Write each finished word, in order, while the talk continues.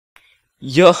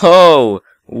Yo,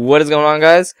 what is going on,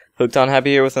 guys? Hooked on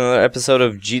Happy here with another episode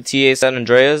of GTA San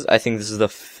Andreas. I think this is the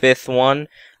 5th one,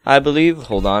 I believe.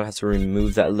 Hold on, I have to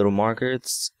remove that little marker.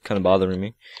 It's kind of bothering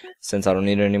me since I don't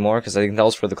need it anymore because I think that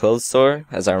was for the clothes store,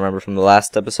 as I remember from the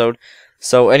last episode.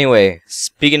 So anyway,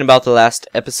 speaking about the last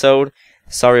episode,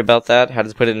 sorry about that. Had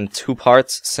to put it in 2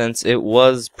 parts since it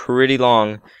was pretty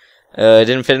long. It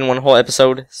didn't fit in one whole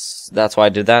episode, that's why I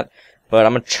did that. But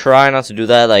I'm gonna try not to do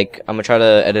that. Like, I'm gonna try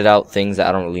to edit out things that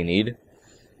I don't really need.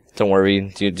 Don't worry,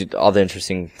 dude, all the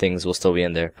interesting things will still be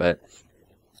in there. But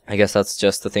I guess that's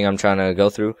just the thing I'm trying to go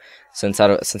through since I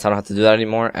don't have to do that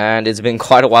anymore. And it's been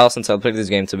quite a while since I played this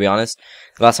game, to be honest.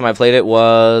 The last time I played it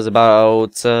was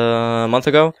about a month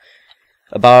ago.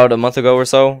 About a month ago or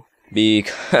so.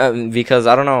 Because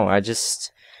I don't know,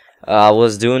 I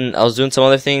was doing some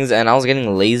other things, and I was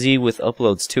getting lazy with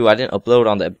uploads too. I didn't upload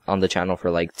on the channel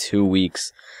for like 2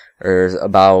 weeks, or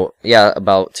about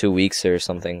 2 weeks or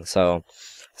something. So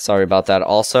sorry about that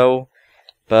also.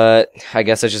 But I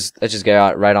guess I just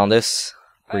get right on this.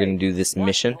 We're gonna do this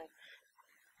mission.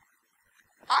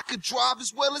 I could drive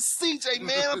as well as CJ,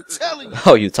 man. I'm telling you.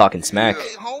 Oh, you talking smack?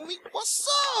 Hey, homie, what's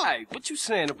up? Hey, what you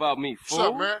saying about me, fool? What's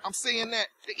up, man? I'm saying that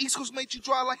the East Coast made you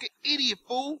drive like an idiot,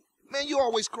 fool. Man, you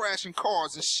always crashing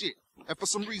cars and shit. And for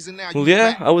some reason now Well, you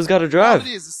yeah, back. I always gotta drive. All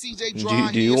it is CJ Do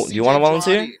drive you here, want to CJ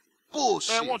volunteer? drive here.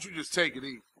 Bullshit. Man, why don't you just take it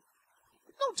easy?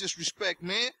 No disrespect,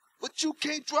 man. But you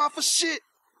can't drive for shit.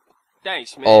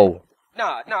 Thanks, man. Oh,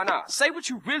 Nah. Say what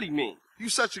you really mean. You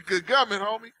such a good gunman,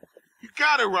 homie. You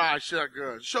gotta ride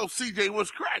shotgun. Show CJ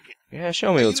what's cracking. yeah,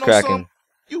 show me Hey, what's you know cracking. something?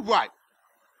 You right.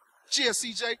 Yeah,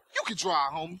 CJ, you can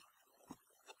drive, homie.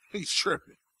 He's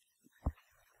tripping.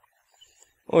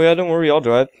 Oh yeah, don't worry, I'll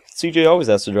drive. CJ always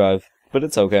has to drive, but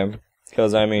it's okay,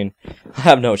 because I mean, I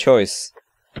have no choice.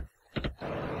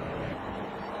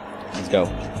 Let's go.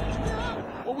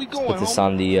 Where we going, Put this homie?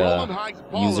 on the Rolling Heights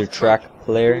user Ballers track Track.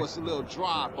 player. Do us a little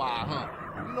drive-by, huh?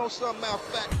 You know something, matter of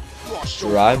fact, you are sure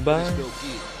Drive-by?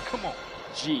 Come on.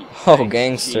 G. Oh, Thanks,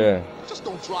 gangster. Just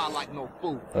don't drive like no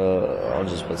fool. I'll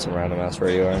just put some random ass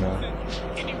radio right now.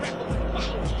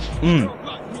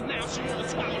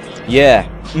 Yeah.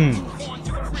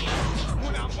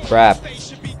 Crap.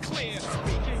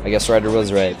 I guess Ryder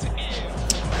was right.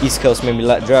 East Coast made me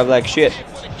drive like shit.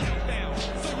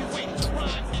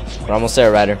 We're almost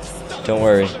there, Ryder. Don't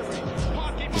worry.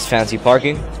 This fancy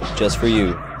parking, just for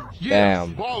you. Yeah,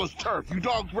 Bam. Ballers turf. You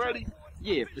dogs ready?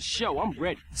 Yeah, for sure, I'm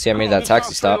ready. See, I made Come on, that just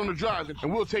taxi stop stop. on the drive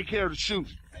and we'll take care of the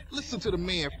shooting. Listen to the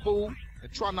man, fool,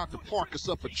 and try not to park us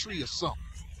up a tree or something.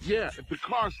 Yeah, if the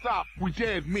car stops, we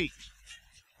dead meat.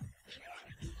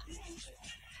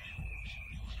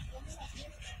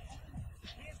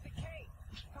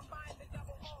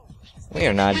 We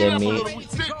are not dead meat.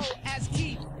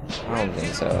 I don't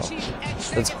think so.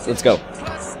 Let's go.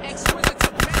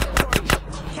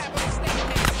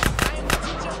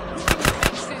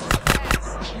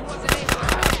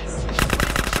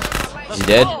 Is he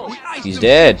dead? He's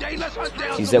dead.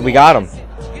 He's dead. We got him.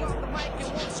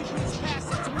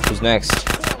 Who's next?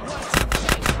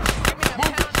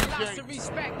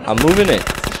 I'm moving it.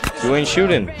 You ain't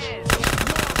shooting.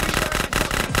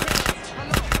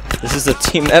 This is a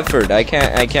team effort. I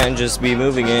can't just be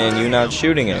moving it and you not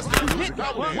shooting it. Let's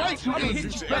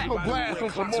go blast on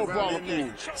some more baller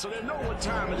moves. So they know what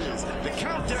time it is. The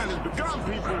countdown has begun,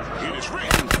 people. It is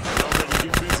written. Already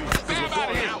get busy. 'Cause we're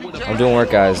going out with a I'm doing work,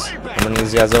 guys. I'm running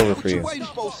these guys over for you.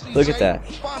 Look at that.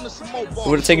 It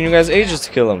would have taken you guys ages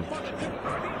to kill him.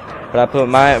 But I put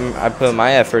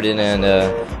my effort in and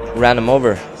ran him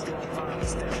over.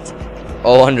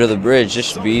 Oh, under the bridge. This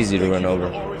should be easy to run over.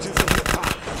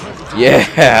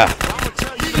 Yeah.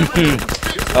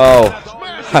 Oh,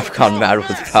 I've gone mad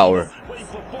with power.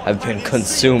 I've been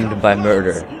consumed by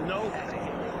murder.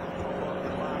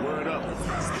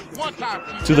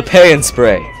 To the pay and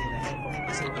spray.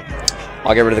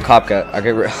 I'll get rid of the cop guy. I'll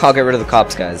get rid of the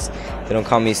cops, guys. They don't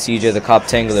call me CJ the Cop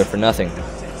Tangler for nothing.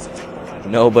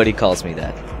 Nobody calls me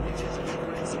that.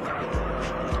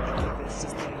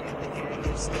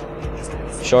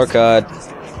 Shortcut.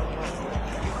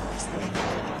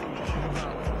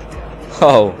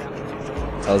 Oh,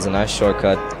 that was a nice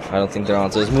shortcut. I don't think they're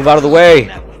on, so let's move out of the way.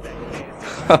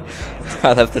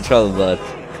 I left the trail of blood.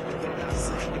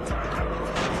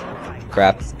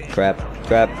 Crap.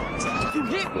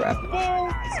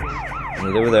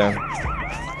 They were there.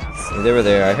 They were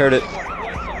there. I heard it.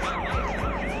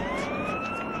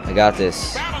 I got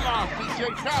this.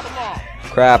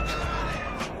 Crap.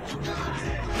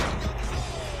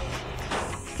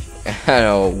 I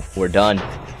know, we're done.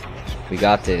 We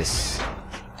got this.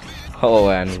 Oh,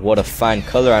 and what a fine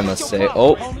color, I must say.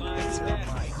 Oh,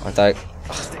 I thought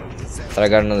Thought I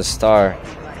got another star.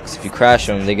 Cause if you crash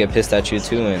them, they get pissed at you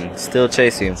too and still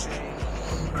chase you.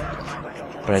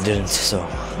 But I didn't, so.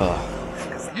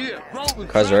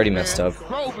 Cars are already messed up.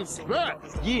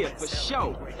 Yeah, for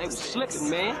sure. They was slipping,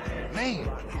 man. Man,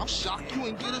 I'm shocked you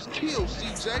ain't get us killed,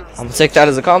 CJ. I'm gonna take that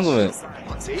as a compliment.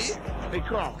 Dead?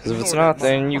 Cause if it's not,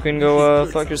 then you can go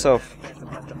fuck yourself.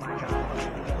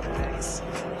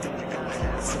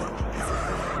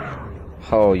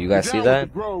 Oh, you guys see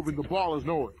that? Grove and the ball is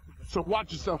north. So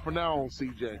watch yourself from now on,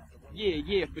 CJ.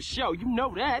 Yeah, for sure. You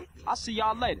know that. I'll see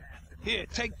y'all later. Here,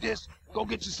 take this. Go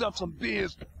get yourself some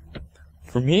beers.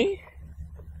 For me?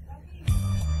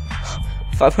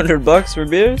 $500 for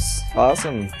beers?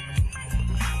 Awesome.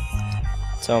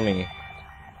 Tell me,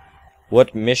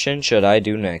 what mission should I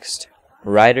do next?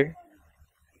 Ryder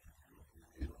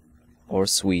or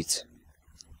Sweet?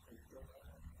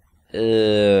 I'll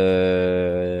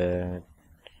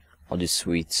do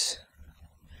Sweet.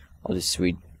 I'll do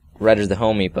Sweet. Ryder's the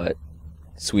homie, but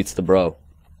Sweet's the bro.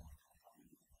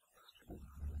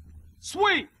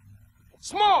 Sweet!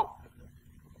 Smoke!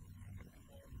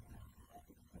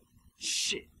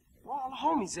 Shit. Where all the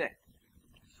homies at?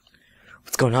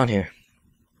 What's going on here?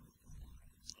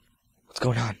 What's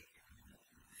going on?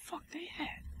 Fuck they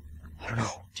at? I don't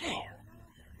know. Damn.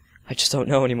 I just don't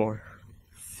know anymore.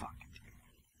 Fuck.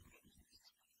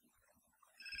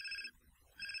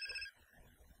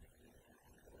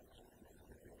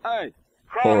 Hey.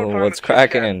 Oh, what's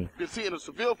cracking? Been seeing a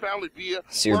Seville family via.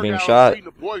 So you're being shot?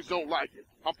 The boys don't like it.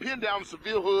 I'm pinned down in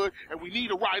Seville hood, and we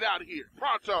need a ride out of here.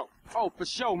 Pronto. Oh, for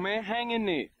sure, man. Hang in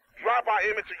there. Drive by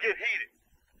Emmett to get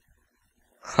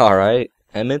heated. Alright,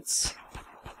 Emmett's.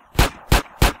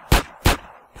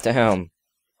 Damn.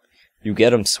 You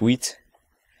get him, Sweet.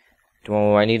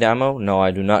 Do I need ammo? No,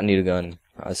 I do not need a gun.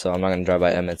 So I'm not gonna drive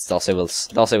by Emmett's. They'll save us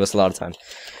a lot of time.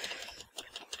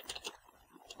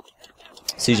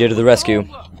 CJ to the rescue.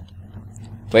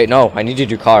 Wait, no, I needed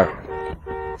your car.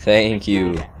 Thank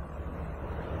you.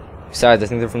 Besides, I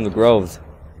think they're from the Grove.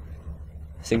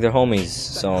 I think they're homies,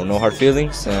 so no hard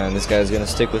feelings, and this guy's gonna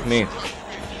stick with me.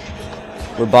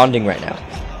 We're bonding right now.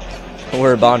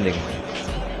 We're bonding.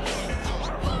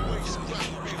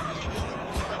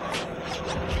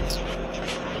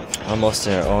 Almost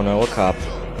there. Oh no, a cop.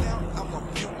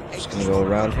 Just gonna go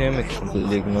around him,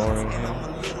 completely ignoring him.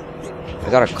 I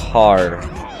got a car.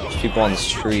 There's people on the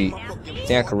street. I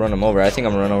think I could run them over. I think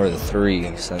I'm gonna run over the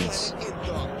 3 since.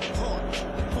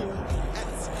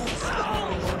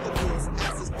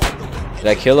 Did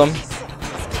I kill him?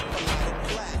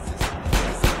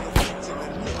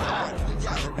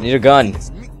 I need a gun.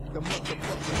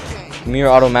 Give me your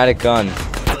automatic gun.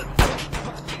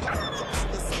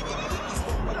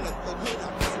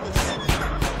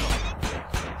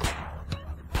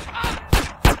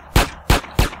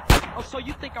 Oh, so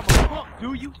you think I'm a punk,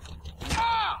 do you?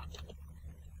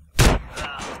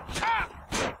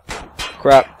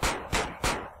 Crap.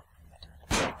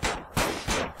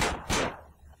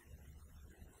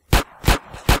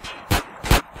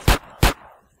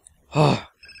 Oh,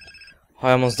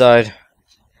 I almost died.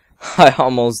 I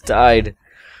almost died.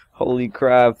 Holy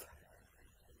crap.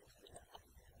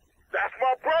 That's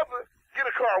my brother. Get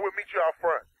a car. We'll meet you out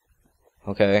front.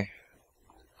 Okay.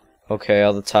 Okay,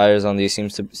 all the tires on these seem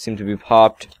to be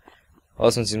popped. Oh,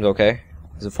 this one seems okay.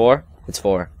 Is it 4? It's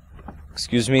 4.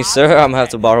 Excuse me, sir. I'm gonna have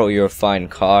to borrow your fine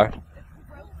car.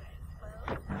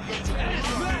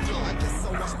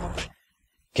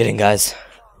 Get in, guys.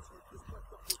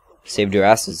 Saved your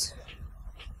asses.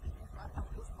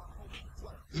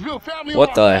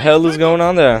 What the hell is going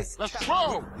on there?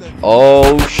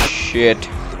 Oh shit.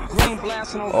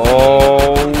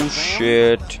 Oh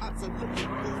shit.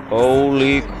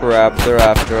 Holy crap, they're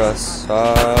after us.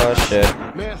 Oh shit.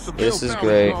 This is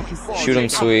great. Shoot him,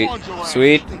 Sweet.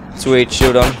 Sweet, Sweet,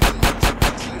 shoot him.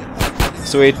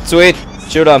 Sweet, Sweet,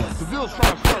 shoot him.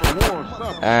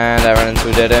 And I ran into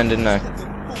a dead end, didn't I?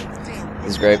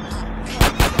 This is great.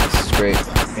 This is great.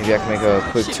 Maybe I can make a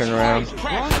quick turnaround.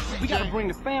 We gotta bring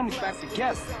the family back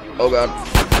together. Oh god.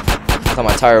 I thought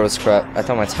my tire was crap. I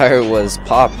thought my tire was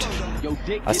popped.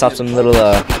 I stopped some little,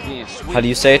 how do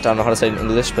you say it? I don't know how to say it in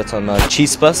English, but some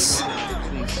chispas.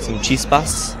 Some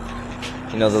chispas.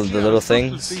 You know, the little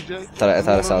things? I thought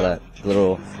I saw that. The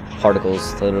little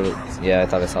particles. The little, yeah, I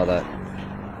thought I saw that.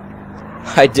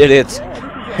 I did it!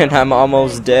 And I'm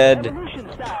almost dead.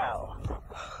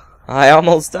 I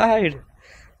almost died.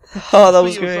 Oh, that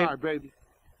was great.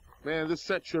 Man, this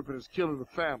set tripping is killing the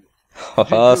family.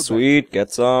 Haha, Sweet,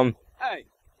 get some. Hey,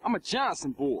 I'm a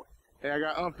Johnson boy. Hey, I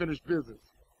got unfinished business.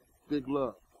 Big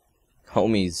love.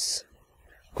 Homies.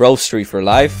 Grove Street for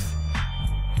life.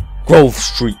 Grove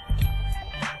Street.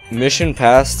 mission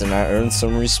passed, and I earned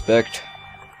some respect.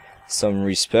 Some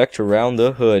respect around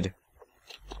the hood.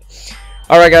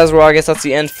 Alright guys, well I guess that's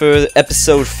the end for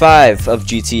episode 5 of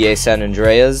GTA San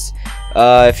Andreas.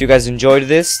 If you guys enjoyed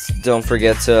this, don't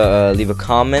forget to leave a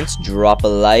comment, drop a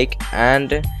like,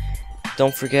 and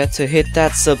don't forget to hit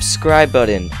that subscribe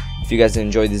button. If you guys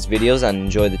enjoyed these videos and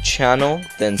enjoy the channel,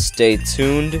 then stay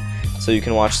tuned so you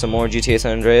can watch some more GTA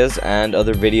San Andreas and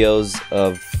other videos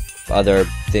of other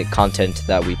content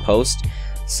that we post.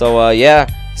 So yeah,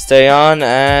 stay on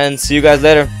and see you guys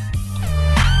later.